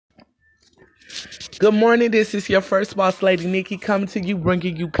Good morning. This is your first boss lady, Nikki, coming to you,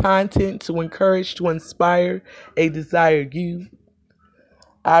 bringing you content to encourage, to inspire a desired you.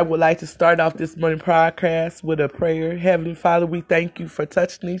 I would like to start off this morning podcast with a prayer. Heavenly Father, we thank you for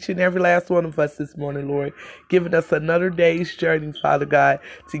touching each and every last one of us this morning, Lord, giving us another day's journey, Father God,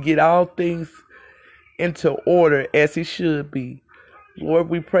 to get all things into order as it should be. Lord,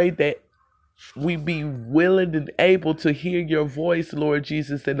 we pray that we be willing and able to hear your voice, Lord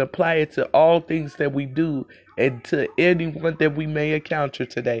Jesus, and apply it to all things that we do and to anyone that we may encounter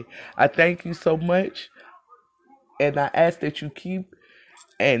today. I thank you so much, and I ask that you keep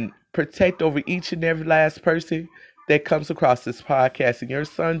and protect over each and every last person that comes across this podcast. In your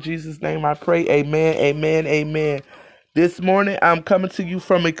son Jesus' name I pray. Amen, amen, amen. This morning I'm coming to you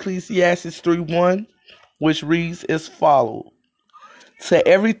from Ecclesiastes 3:1, which reads as follows. To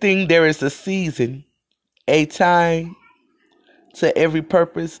everything there is a season, a time to every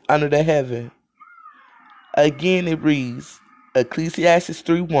purpose under the heaven. Again, it reads, Ecclesiastes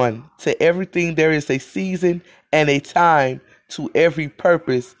 3:1. To everything there is a season and a time to every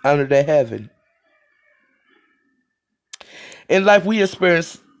purpose under the heaven. In life, we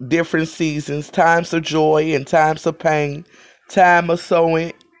experience different seasons, times of joy and times of pain, time of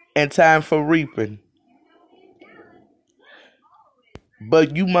sowing and time for reaping.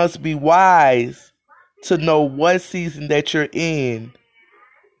 But you must be wise to know what season that you're in,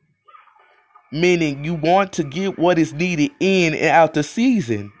 meaning you want to get what is needed in and out the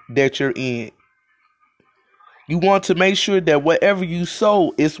season that you're in. You want to make sure that whatever you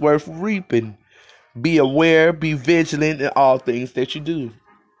sow is worth reaping. Be aware, be vigilant in all things that you do.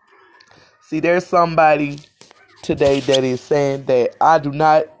 See, there's somebody today that is saying that I do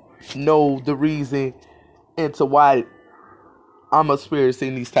not know the reason into why I'm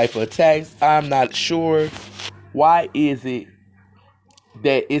experiencing these type of attacks. I'm not sure why is it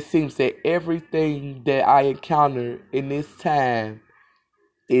that it seems that everything that I encounter in this time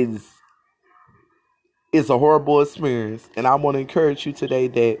is a horrible experience. And I want to encourage you today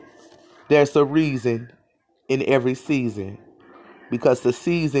that there's a reason in every season, because the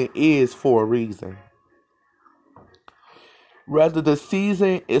season is for a reason. Rather, the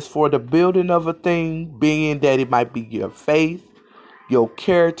season is for the building of a thing, being that it might be your faith, your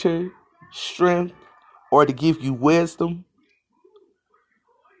character, strength, or to give you wisdom.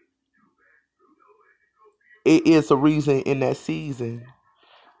 It is a reason in that season.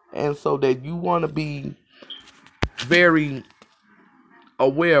 And so that you want to be very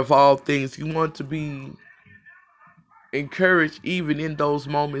aware of all things. You want to be encouraged even in those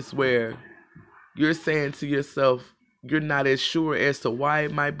moments where you're saying to yourself, you're not as sure as to why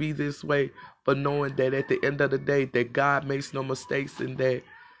it might be this way, but knowing that at the end of the day, that God makes no mistakes and that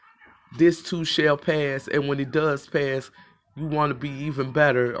this too shall pass. And when it does pass, you want to be even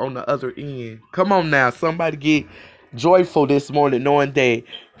better on the other end. Come on now, somebody get joyful this morning knowing that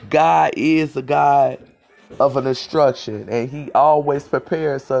God is a God of an instruction, and He always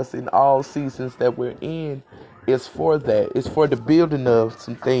prepares us in all seasons that we're in. It's for that. It's for the building of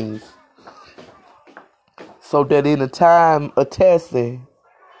some things. So that in a time of testing,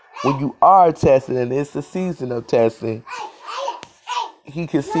 when you are testing, and it's the season of testing, He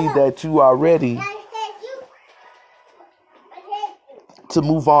can see that you are ready to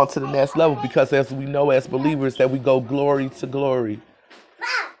move on to the next level. Because as we know as believers that we go glory to glory.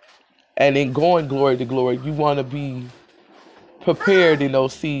 And in going glory to glory, you want to be prepared in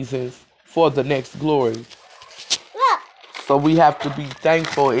those seasons for the next glory. So we have to be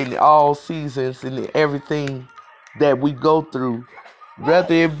thankful in all seasons and in everything that we go through.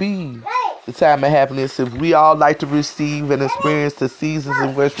 Whether it be the time of happiness, if we all like to receive and experience the seasons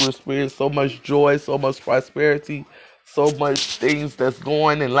in which we experience so much joy, so much prosperity, so much things that's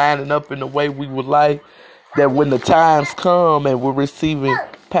going and lining up in the way we would like, that when the times come and we're receiving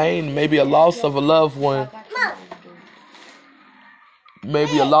pain, maybe a loss of a loved one,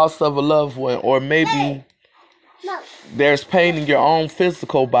 or maybe there's pain in your own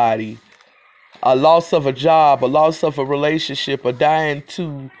physical body, a loss of a job, a loss of a relationship, a dying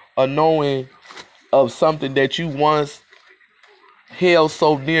to a knowing of something that you once held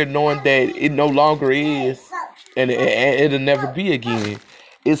so near, knowing that it no longer is and it'll never be again.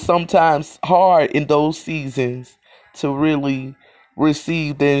 It's sometimes hard in those seasons to really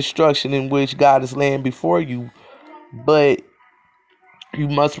receive the instruction in which God is laying before you, but you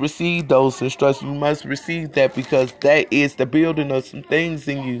must receive those instructions. You must receive that, because that is the building of some things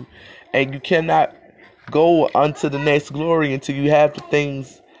in you. And you cannot go unto the next glory until you have the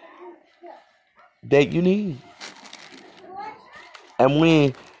things that you need. And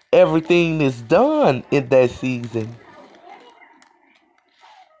when everything is done in that season,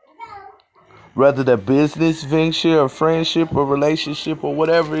 whether the business venture or friendship or relationship or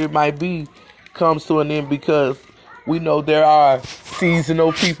whatever it might be comes to an end, because we know there are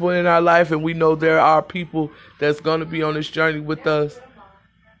seasonal people in our life, and we know there are people that's going to be on this journey with us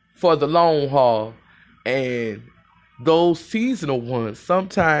for the long haul. And those seasonal ones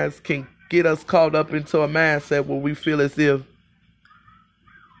sometimes can get us caught up into a mindset where we feel as if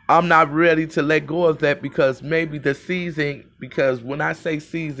I'm not ready to let go of that, because maybe the season, because when I say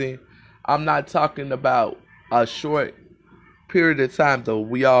season, I'm not talking about a short period of time, though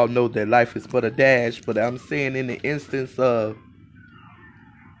we all know that life is but a dash, but I'm saying in the instance of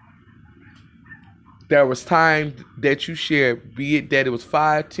there was time that you shared, be it that it was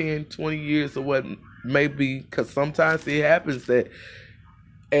 5, 10, 20 years or what maybe, because sometimes it happens that,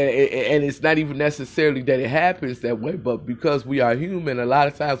 and it's not even necessarily that it happens that way, but because we are human, a lot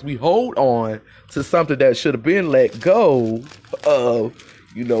of times we hold on to something that should have been let go of.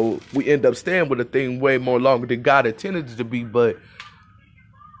 We end up staying with a thing way more longer than God intended it to be, but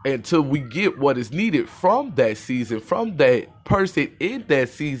until we get what is needed from that season, from that person in that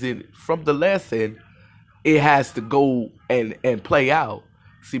season, from the lesson, it has to go and play out.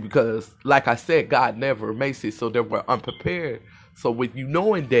 See, because like I said, God never makes it so that we're unprepared. So with you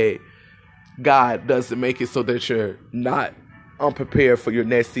knowing that God doesn't make it so that you're not unprepared for your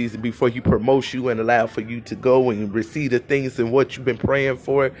next season before He promotes you and allow for you to go and receive the things and what you've been praying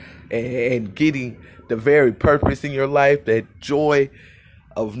for, and getting the very purpose in your life, that joy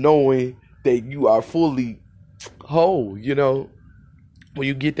of knowing that you are fully whole, when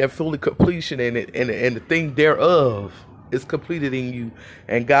you get that fully completion and the thing thereof is completed in you,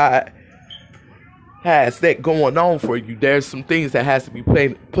 and God has that going on for you. There's some things that has to be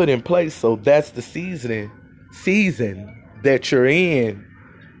put in place. So that's the season that you're in.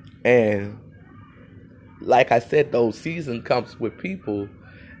 And like I said, those seasons comes with people.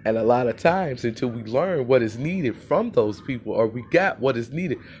 And a lot of times, until we learn what is needed from those people, or we got what is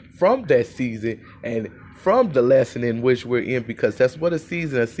needed from that season and from the lesson in which we're in, because that's what a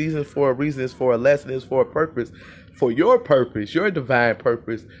season for a reason is for, a lesson is for a purpose, for your purpose, your divine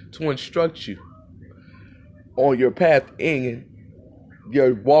purpose, to instruct you on your path in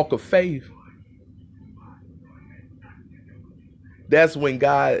your walk of faith. That's when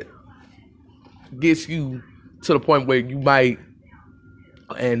God gets you to the point where you might,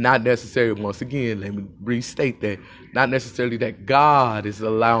 and not necessarily, once again, let me restate that, not necessarily that God is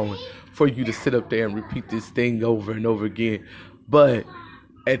allowing for you to sit up there and repeat this thing over and over again, but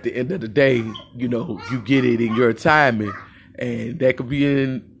at the end of the day, you get it in your timing, and that could be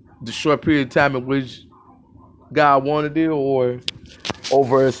in the short period of time in which God wanted it, or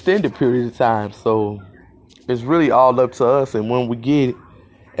over an extended period of time. So it's really all up to us and when we get it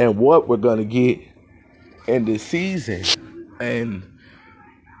and what we're going to get in this season. And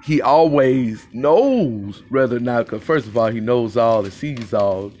He always knows whether or not, because first of all, He knows all and sees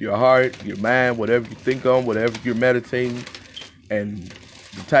all, your heart, your mind, whatever you think on, whatever you're meditating, and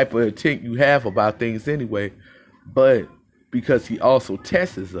the type of intent you have about things anyway. But because He also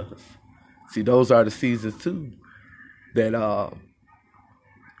tests us. See, those are the seasons too that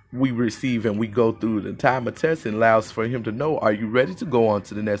we receive and we go through. The time of testing allows for Him to know, are you ready to go on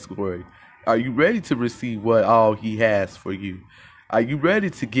to the next glory? Are you ready to receive what all He has for you? Are you ready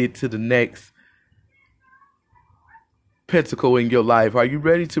to get to the next pentacle in your life? Are you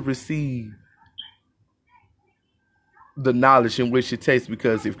ready to receive the knowledge in which it takes?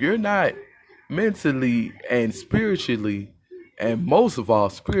 Because if you're not mentally and spiritually, and most of all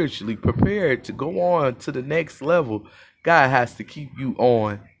spiritually, prepared to go on to the next level, God has to keep you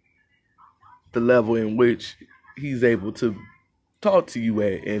on the level in which He's able to talk to you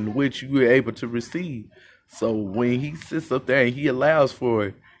at, in which you are able to receive. So when He sits up there and He allows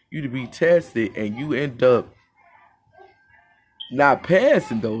for you to be tested, and you end up not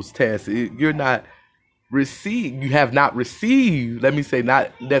passing those tests, you have not received, let me say,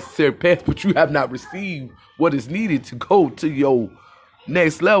 not necessarily passed, but you have not received what is needed to go to your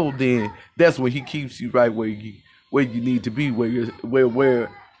next level, then that's when He keeps you right where you need to be, where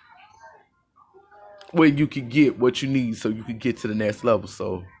you can get what you need so you can get to the next level.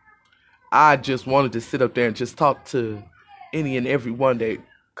 So I just wanted to sit up there and just talk to any and everyone that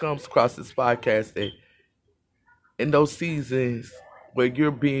comes across this podcast, that in those seasons where you're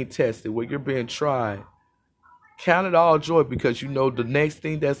being tested, where you're being tried, count it all joy, because you know the next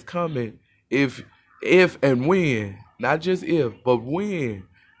thing that's coming, if and when, not just if, but when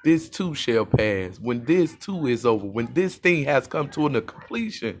this too shall pass, when this too is over, when this thing has come to a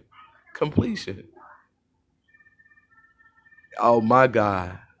completion. Oh my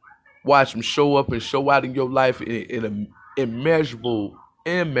God. Watch Him show up and show out in your life in an immeasurable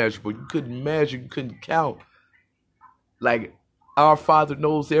immeasurable. You couldn't measure, you couldn't count. Like our Father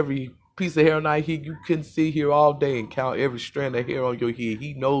knows every piece of hair on our head. You can sit here all day and count every strand of hair on your head.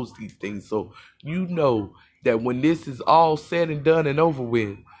 He knows these things. So you know that when this is all said and done and over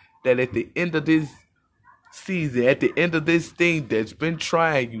with, that at the end of this season, at the end of this thing that's been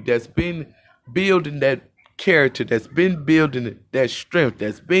trying you, that's been building that character, that's been building that strength,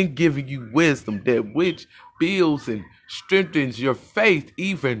 that's been giving you wisdom, that which builds and strengthens your faith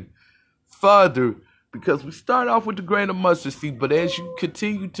even further, because we start off with the grain of mustard seed, but as you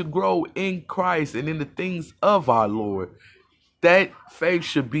continue to grow in Christ and in the things of our Lord, that faith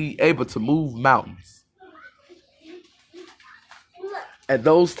should be able to move mountains. At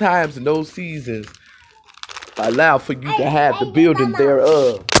those times and those seasons, allow for you to have the building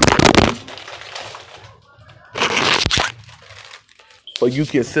thereof, or you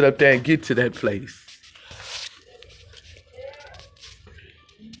can sit up there and get to that place.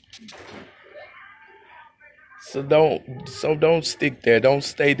 So don't stick there. Don't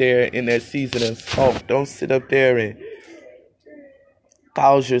stay there in that season and sulk. Don't sit up there and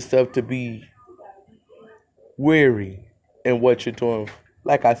cause yourself to be weary in what you're doing.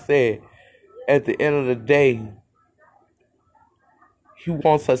 Like I said, at the end of the day, He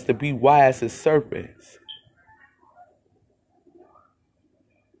wants us to be wise as serpents.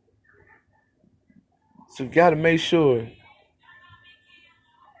 So you got to make sure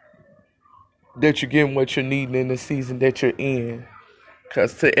that you're getting what you're needing in the season that you're in.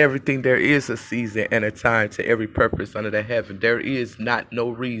 Because to everything there is a season and a time, to every purpose under the heaven. There is not no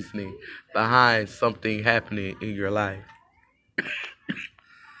reasoning behind something happening in your life.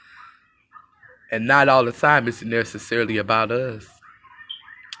 And not all the time it's necessarily about us.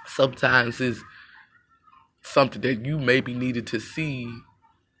 Sometimes it's something that you maybe needed to see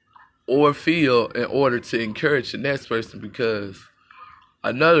or feel in order to encourage the next person, because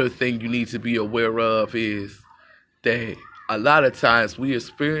another thing you need to be aware of is that a lot of times we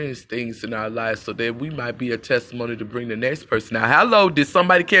experience things in our lives so that we might be a testimony to bring the next person. Now, hello, did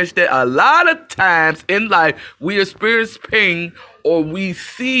somebody catch that? A lot of times in life we experience pain, or we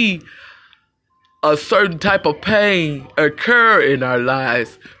see a certain type of pain occur in our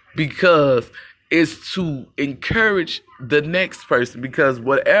lives because it's to encourage the next person. Because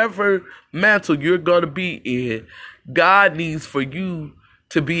whatever mantle you're going to be in, God needs for you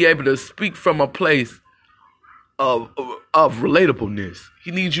to be able to speak from a place of relatableness. He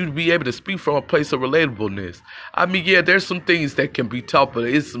needs you to be able to speak from a place of relatableness. I mean, yeah, there's some things that can be taught, but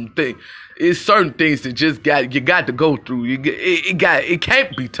it's certain things that you got to go through. It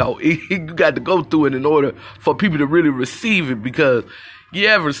can't be taught. You got to go through it in order for people to really receive it. Because you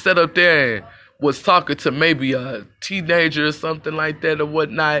ever sat up there and was talking to maybe a teenager or something like that or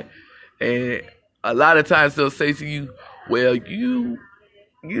whatnot, and a lot of times they'll say to you, well, you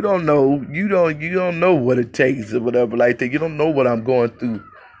don't know what it takes or whatever like that. You don't know what I'm going through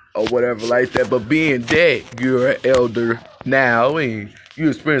or whatever like that. But being that you're an elder now and you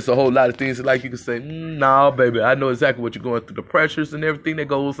experience a whole lot of things, like you can say, nah, baby, I know exactly what you're going through. The pressures and everything that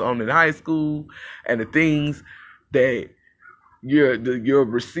goes on in high school and the things that you're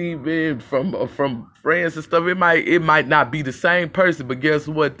receiving from friends and stuff. It might not be the same person, but guess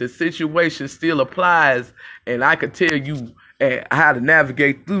what? The situation still applies, and I can tell you how to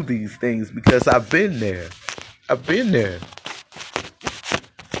navigate through these things because I've been there.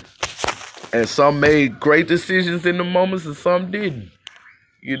 And some made great decisions in the moments and some didn't.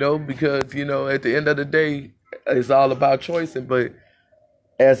 Because, at the end of the day, it's all about choice. But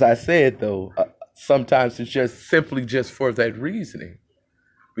as I said, though, sometimes it's just simply just for that reasoning.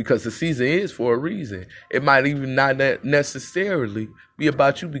 Because the season is for a reason. It might even not necessarily be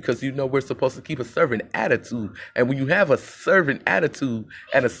about you, because we're supposed to keep a servant attitude. And when you have a servant attitude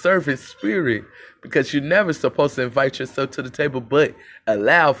and a servant spirit, because you're never supposed to invite yourself to the table, but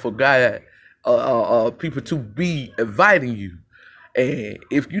allow for God, people to be inviting you. And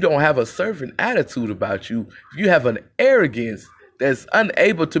if you don't have a servant attitude about you, if you have an arrogance that's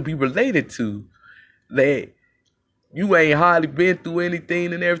unable to be related to, that you ain't hardly been through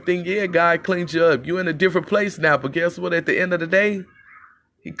anything and everything. Yeah, God cleaned you up. You're in a different place now. But guess what? At the end of the day,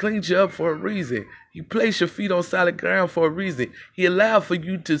 He cleaned you up for a reason. He placed your feet on solid ground for a reason. He allowed for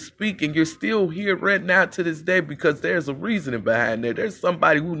you to speak, and you're still here right now to this day because there's a reasoning behind there. There's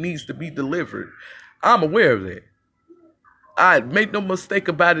somebody who needs to be delivered. I'm aware of that. I make no mistake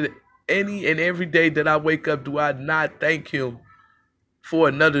about it. Any and every day that I wake up, do I not thank Him for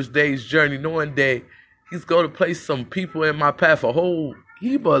another day's journey, knowing that He's going to place some people in my path, a whole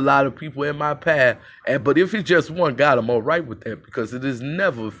heap of a lot of people in my path. But if it's just one, God, I'm all right with that, because it is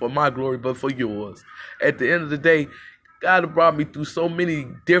never for my glory but for yours. At the end of the day, God has brought me through so many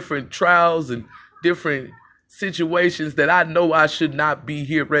different trials and different situations that I know I should not be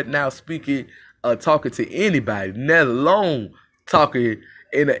here right now speaking, talking to anybody, let alone talking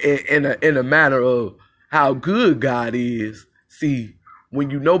in a manner of how good God is. See, when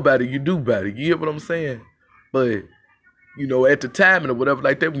you know better, you do better. You hear what I'm saying? But at the time and whatever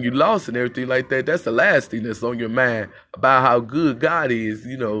like that, when you lost and everything like that, that's the last thing that's on your mind about how good God is,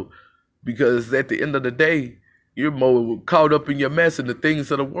 because at the end of the day, you're more caught up in your mess and the things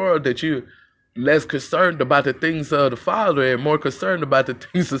of the world that you're less concerned about the things of the Father and more concerned about the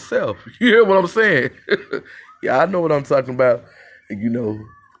things of self. You hear what I'm saying? Yeah, I know what I'm talking about. And you know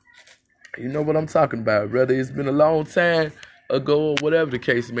what I'm talking about. Whether it's been a long time ago or whatever the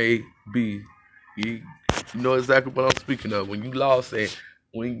case may be. You know exactly what I'm speaking of. When you lost and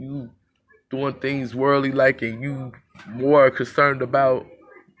when you doing things worldly like and you more concerned about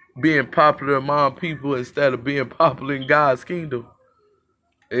being popular among people instead of being popular in God's kingdom,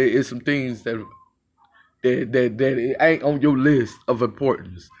 it's some things that it ain't on your list of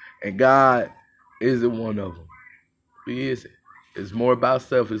importance. And God isn't one of them. He isn't. It's more about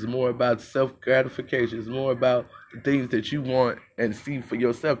self. It's more about self gratification. It's more about the things that you want and see for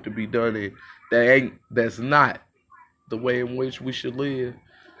yourself to be done. And that's not the way in which we should live.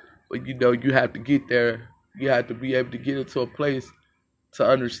 But you have to get there. You have to be able to get into a place to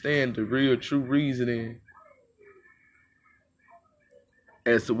understand the real, true reasoning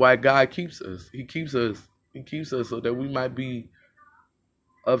as to why God keeps us. He keeps us so that we might be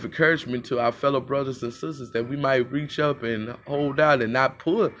of encouragement to our fellow brothers and sisters, that we might reach up and hold out and not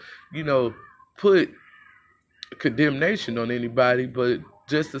put condemnation on anybody, but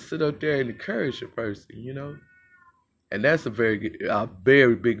just to sit up there and encourage a person. And that's a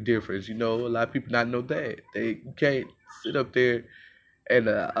very big difference. A lot of people not know that. You can't sit up there and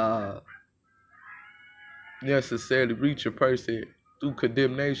necessarily reach a person through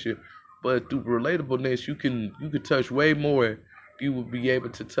condemnation, but through relatableness, you can touch way more. You would be able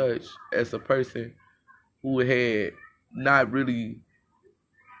to touch as a person who had not really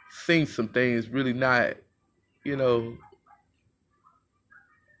seen some things, really not,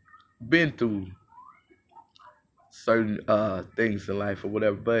 been through certain things in life or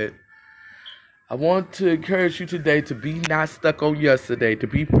whatever. But I want to encourage you today to be not stuck on yesterday, to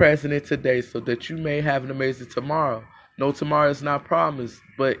be present in today so that you may have an amazing tomorrow. No, tomorrow is not promised,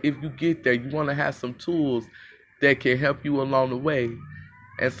 but if you get there, you want to have some tools that can help you along the way.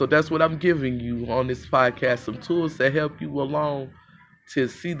 And so that's what I'm giving you on this podcast, some tools that help you along to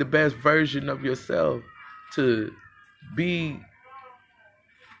see the best version of yourself, to be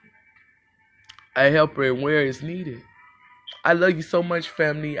a helper and where it's needed. I love you so much,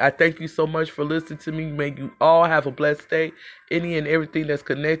 family. I thank you so much for listening to me. May you all have a blessed day. Any and everything that's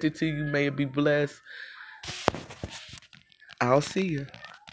connected to you, may it be blessed. I'll see you.